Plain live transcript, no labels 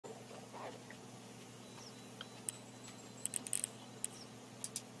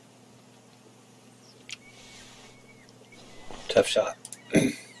Tough shot.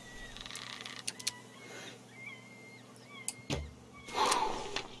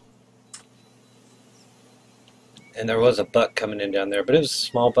 And there was a buck coming in down there, but it was a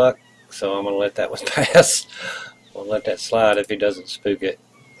small buck, so I'm going to let that one pass. I'll let that slide if he doesn't spook it,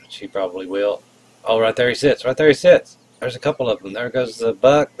 which he probably will. Oh, right there he sits. Right there he sits. There's a couple of them. There goes the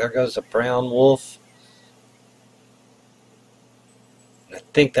buck. There goes the brown wolf. I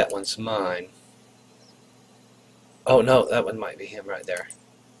think that one's mine. Oh, no, that one might be him right there.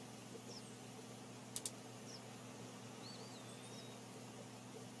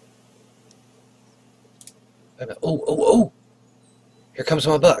 Oh, oh, oh! Here comes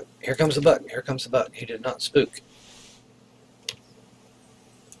my buck. Here comes the buck. Here comes the buck. He did not spook.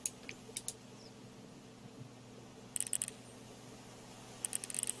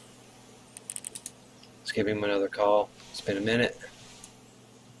 Let's give him another call. It's been a minute.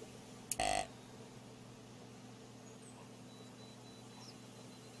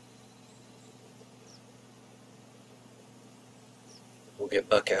 We'll get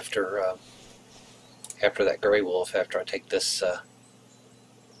buck after that gray wolf after I take this.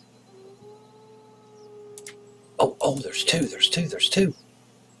 Oh, there's two. There's two. There's two.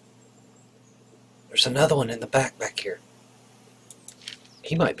 There's another one in the back here.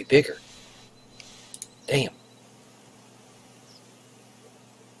 He might be bigger. Damn.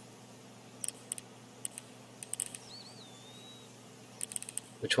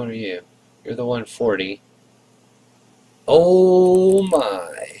 Which one are you? You're the 140. Oh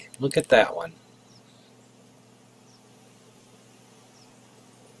my. Look at that one.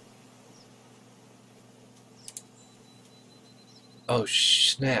 Oh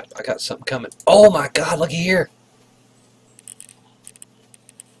snap, I got something coming. Oh my God, looky here.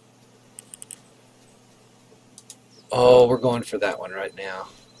 Oh, we're going for that one right now.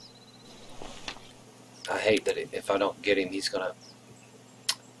 I hate that if I don't get him, he's gonna...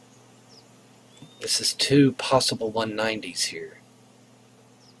 This is two possible 190s here.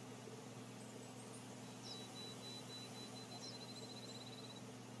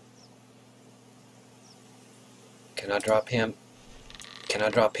 Can I drop him? Can I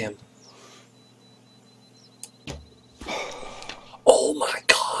drop him? Oh my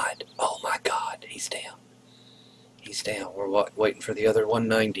God! Oh my God! He's down. He's down. We're waiting for the other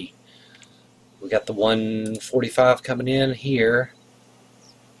 190. We got the 145 coming in here.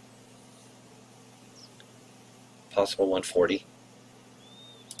 Possible 140.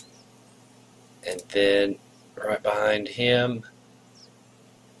 And then right behind him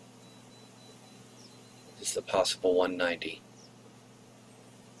is the possible 190.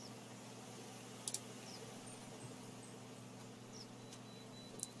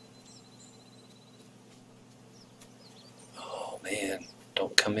 Man,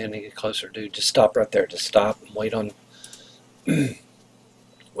 don't come in and get closer, dude. Just stop right there. Just stop and wait on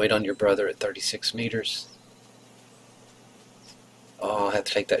wait on your brother at 36 meters. Oh, I have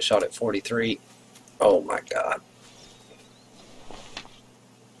to take that shot at 43. Oh my God.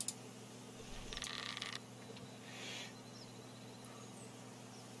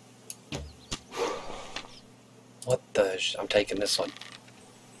 What the I'm taking this one.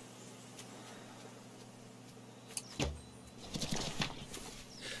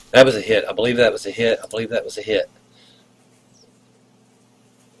 That was a hit. I believe that was a hit. I believe that was a hit.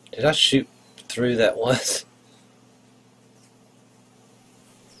 Did I shoot through that once?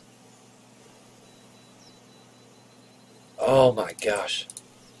 Oh my gosh.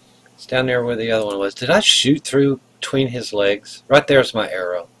 It's down there where the other one was. Did I shoot through between his legs? Right there's my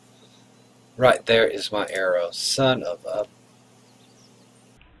arrow. Right there is my arrow. Son of a...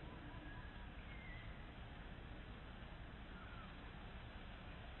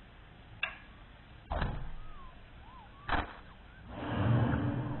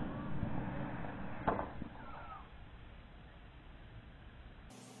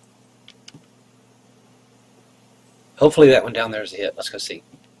 Hopefully that one down there is a hit. Let's go see.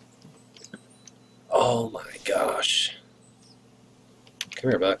 Oh my gosh.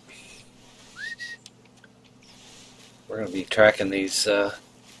 Come here, Buck. We're going to be tracking these.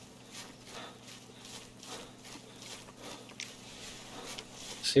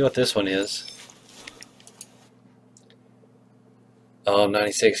 See what this one is. Oh,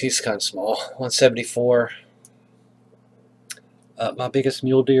 96. He's kind of small. 174. My biggest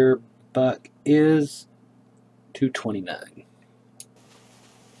mule deer buck is 229.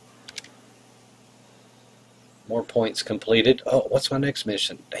 More points completed. Oh, what's my next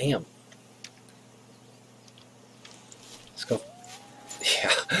mission? Damn. Let's go.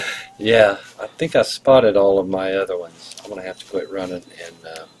 Yeah, yeah. I think I spotted all of my other ones. I'm gonna have to quit running and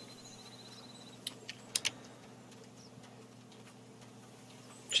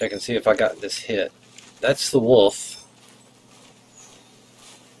Check and see if I got this hit. That's the wolf.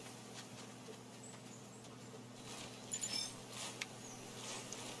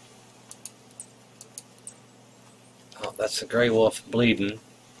 Oh, that's the gray wolf bleeding.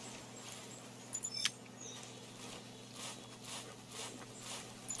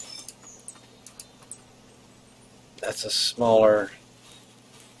 That's a smaller.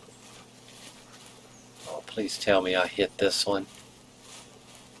 Oh, please tell me I hit this one.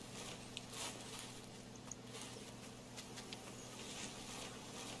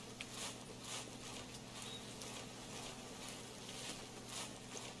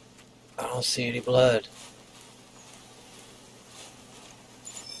 I don't see any blood.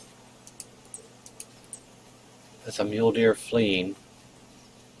 That's a mule deer fleeing.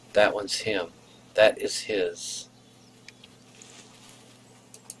 That one's him. That is his.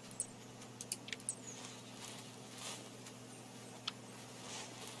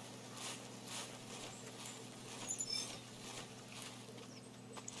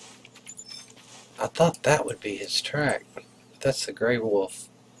 I thought that would be his track. That's the gray wolf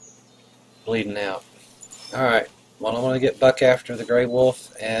bleeding out. Alright, well, I'm going to get buck after the gray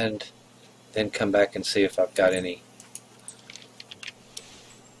wolf and then come back and see if I've got any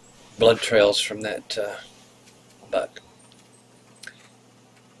blood trails from that buck.